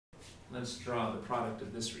Let's draw the product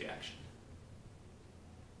of this reaction.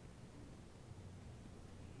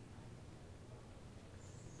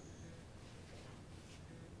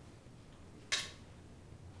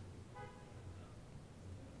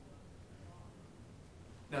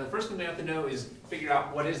 Now the first thing we have to know is figure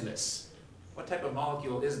out what is this? What type of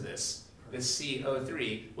molecule is this? This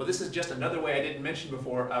CO3. Well, this is just another way I didn't mention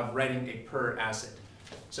before of writing a peracid.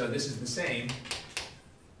 So this is the same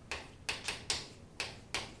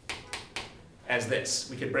as this.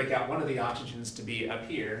 We could break out one of the oxygens to be up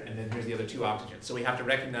here, and then here's the other two oxygens. So we have to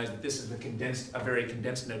recognize that this is a very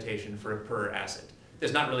condensed notation for a peracid.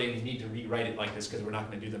 There's not really any need to rewrite it like this because we're not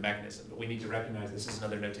going to do the mechanism, but we need to recognize this is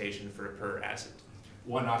another notation for a peracid.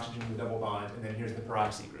 One oxygen with a double bond, and then here's the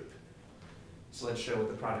peroxy group. So let's show what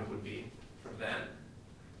the product would be from that.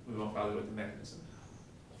 We won't bother with the mechanism.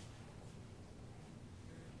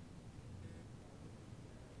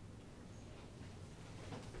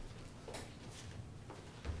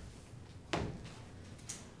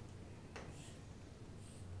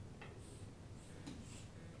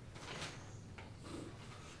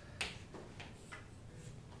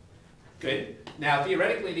 Good. Now,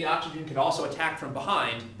 theoretically, the oxygen could also attack from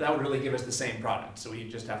behind. That would really give us the same product. So we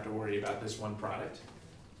just have to worry about this one product.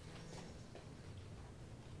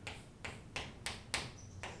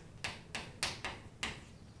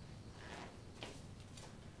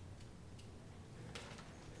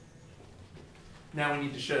 Now we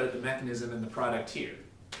need to show the mechanism and the product here.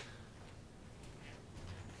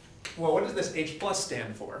 Well, what does this H plus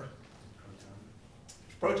stand for?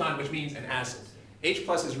 Proton, which means an acid. H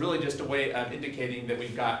plus is really just a way of indicating that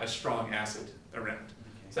we've got a strong acid around.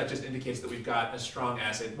 Okay. So that just indicates that we've got a strong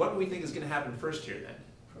acid. What do we think is going to happen first here then?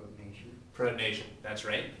 Protonation. Protonation, that's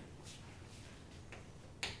right.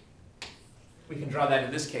 We can draw that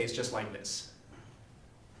in this case just like this.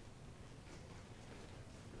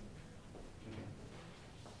 Okay.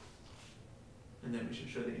 And then we should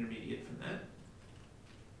show the intermediate from that.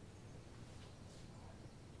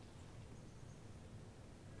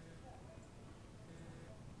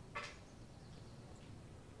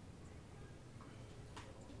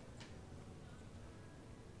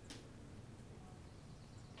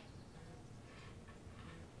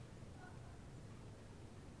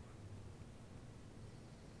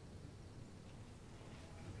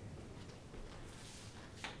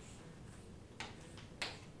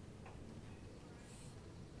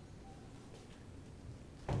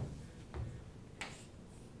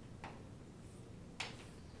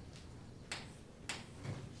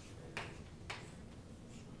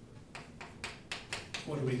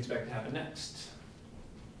 What do we expect to happen next?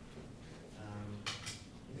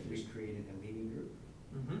 We created a leading group.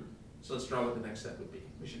 Mm-hmm. So let's draw what the next step would be.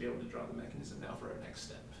 We should be able to draw the mechanism now for our next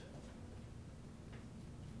step.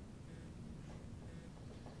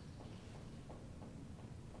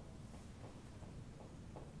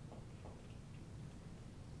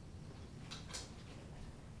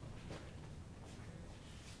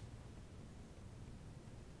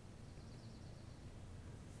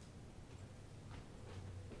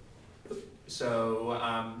 So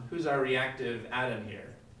who's our reactive atom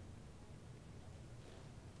here?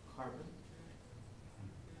 Carbon.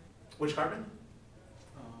 Which carbon?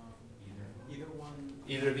 Either one.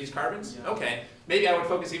 Either of these carbons? Yeah. Okay. Maybe I would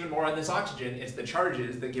focus even more on this oxygen. It's the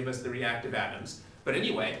charges that give us the reactive atoms. But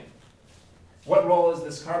anyway, what role is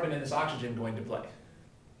this carbon and this oxygen going to play?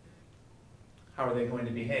 How are they going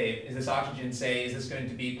to behave? Is this oxygen, say, is this going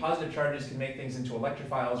to be positive charges can make things into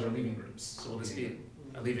electrophiles or leaving groups? So will this be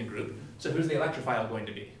a leaving group? So who's the electrophile going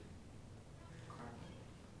to be? Carbon.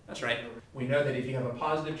 That's right. We know that if you have a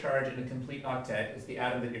positive charge in a complete octet, it's the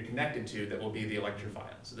atom that you're connected to that will be the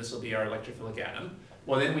electrophile. So this will be our electrophilic atom.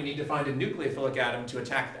 Well, then we need to find a nucleophilic atom to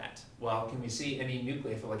attack that. Well, can we see any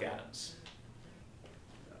nucleophilic atoms?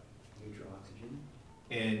 Neutral oxygen.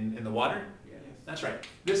 In the water? Yes. That's right.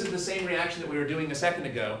 This is the same reaction that we were doing a second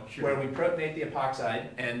ago, Sure. where we protonate the epoxide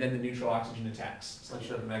and then the neutral oxygen attacks. So let's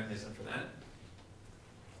show the mechanism for that.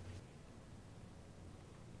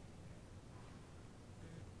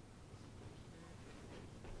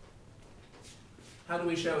 How do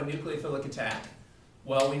we show a nucleophilic attack?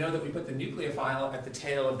 Well, we know that we put the nucleophile at the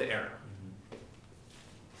tail of the arrow.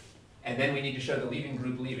 And then we need to show the leaving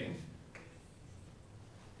group leaving.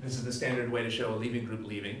 This is the standard way to show a leaving group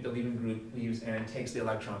leaving. The leaving group leaves and takes the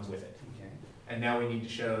electrons with it. Okay. And now we need to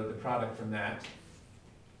show the product from that.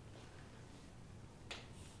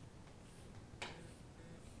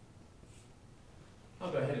 I'll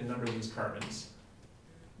go ahead and number these carbons.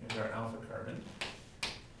 Here's our alpha carbon.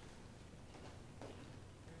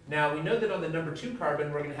 Now we know that on the number 2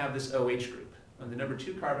 carbon we're going to have this OH group. On the number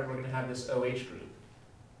 2 carbon we're going to have this OH group.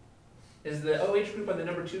 Is the OH group on the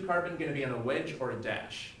number 2 carbon going to be on a wedge or a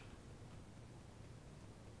dash?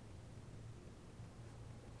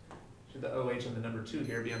 Should the OH on the number 2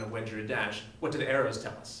 here be on a wedge or a dash? What do the arrows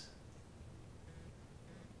tell us?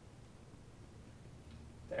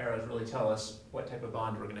 The arrows really tell us what type of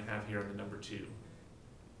bond we're going to have here on the number 2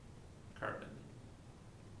 carbon.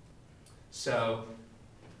 So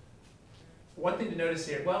one thing to notice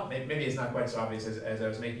here, well, maybe it's not quite so obvious as I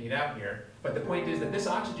was making it out here, but the point is that this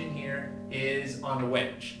oxygen here is on a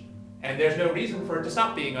wedge. And there's no reason for it to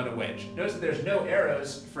stop being on a wedge. Notice that there's no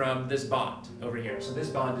arrows from this bond over here, so this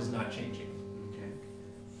bond is not changing. Okay.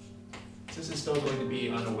 So this is still going to be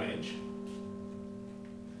on a wedge.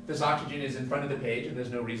 This oxygen is in front of the page, and there's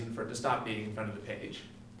no reason for it to stop being in front of the page.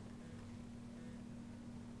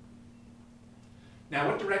 Now,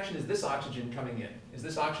 what direction is this oxygen coming in? Is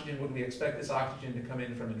this oxygen, would we expect this oxygen to come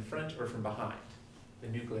in from in front or from behind? The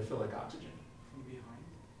nucleophilic oxygen. From behind.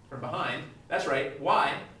 From behind, that's right.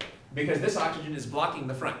 Why? Because this oxygen is blocking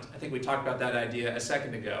the front. I think we talked about that idea a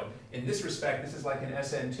second ago. In this respect, this is like an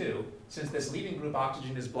SN2. Since this leaving group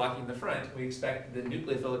oxygen is blocking the front, we expect the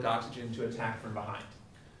nucleophilic oxygen to attack from behind.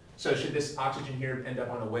 So should this oxygen here end up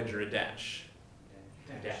on a wedge or a dash?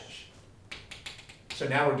 A dash. So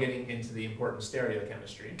now we're getting into the important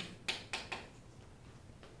stereochemistry.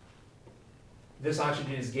 This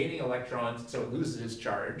oxygen is gaining electrons, so it loses its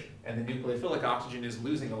charge, and the nucleophilic oxygen is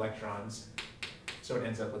losing electrons, so it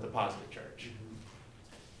ends up with a positive charge.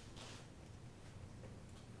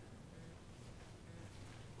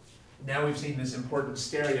 Now we've seen this important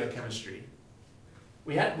stereochemistry.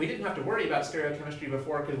 We didn't have to worry about stereochemistry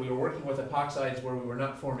before because we were working with epoxides where we were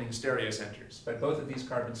not forming stereocenters, but both of these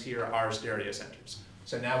carbons here are stereocenters.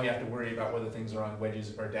 So now we have to worry about whether things are on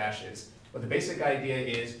wedges or dashes. But the basic idea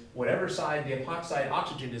is whatever side the epoxide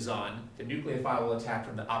oxygen is on, the nucleophile will attack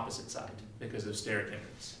from the opposite side because of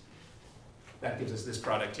stereochemistry. That gives us this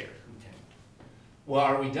product here. Okay. Well,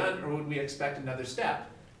 are we done or would we expect another step?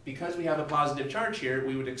 Because we have a positive charge here,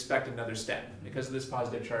 we would expect another step. Because of this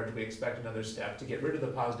positive charge, we expect another step. To get rid of the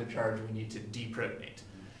positive charge, we need to deprotonate.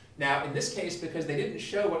 Now, in this case, because they didn't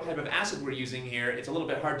show what type of acid we're using here, it's a little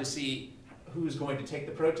bit hard to see who's going to take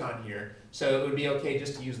the proton here. So it would be okay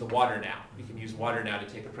just to use the water now. We can use water now to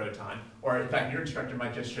take a proton. Or in fact, your instructor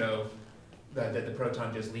might just show that the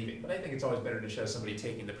proton just leaving. But I think it's always better to show somebody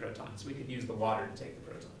taking the proton. So we could use the water to take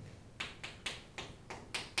the proton.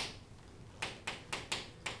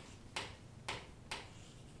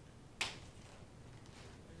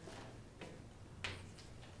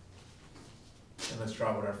 And let's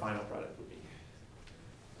draw what our final product would be.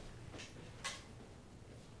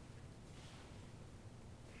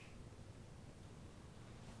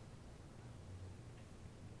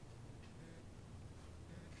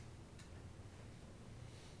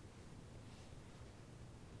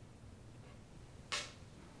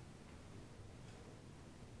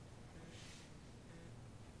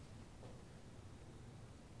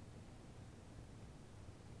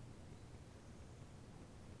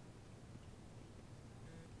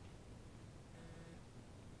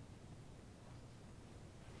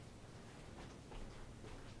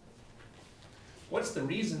 What's the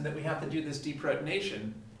reason that we have to do this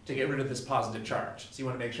deprotonation to get rid of this positive charge? So you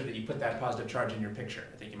want to make sure that you put that positive charge in your picture.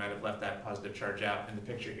 I think you might have left that positive charge out in the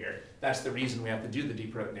picture here. That's the reason we have to do the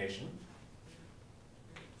deprotonation.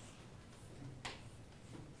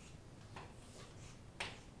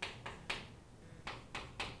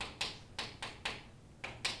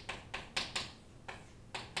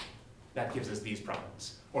 That gives us these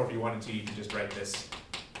products. Or if you wanted to, you could just write this.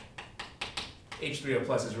 H3O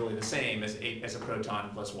plus is really the same as a proton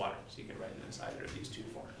plus water, so you can write it in either of these two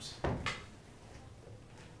forms.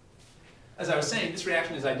 As I was saying, this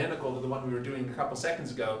reaction is identical to the one we were doing a couple seconds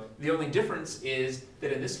ago. The only difference is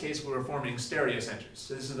that in this case we were forming stereocenters.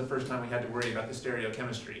 So this is the first time we had to worry about the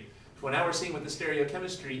stereochemistry. So now we're seeing what the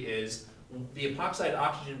stereochemistry is. The epoxide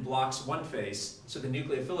oxygen blocks one face, so the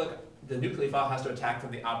nucleophile has to attack from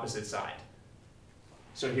the opposite side.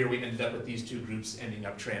 So here we ended up with these two groups ending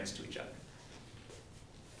up trans to each other.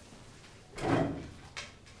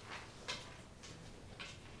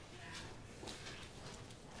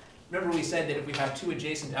 Remember we said that if we have two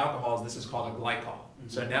adjacent alcohols, this is called a glycol.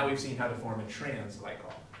 So now we've seen how to form a trans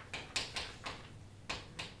glycol.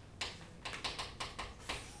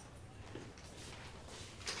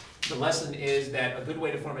 The lesson is that a good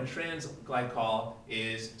way to form a trans glycol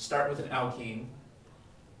is start with an alkene,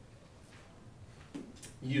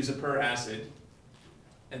 use a peracid,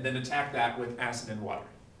 and then attack that with acid and water.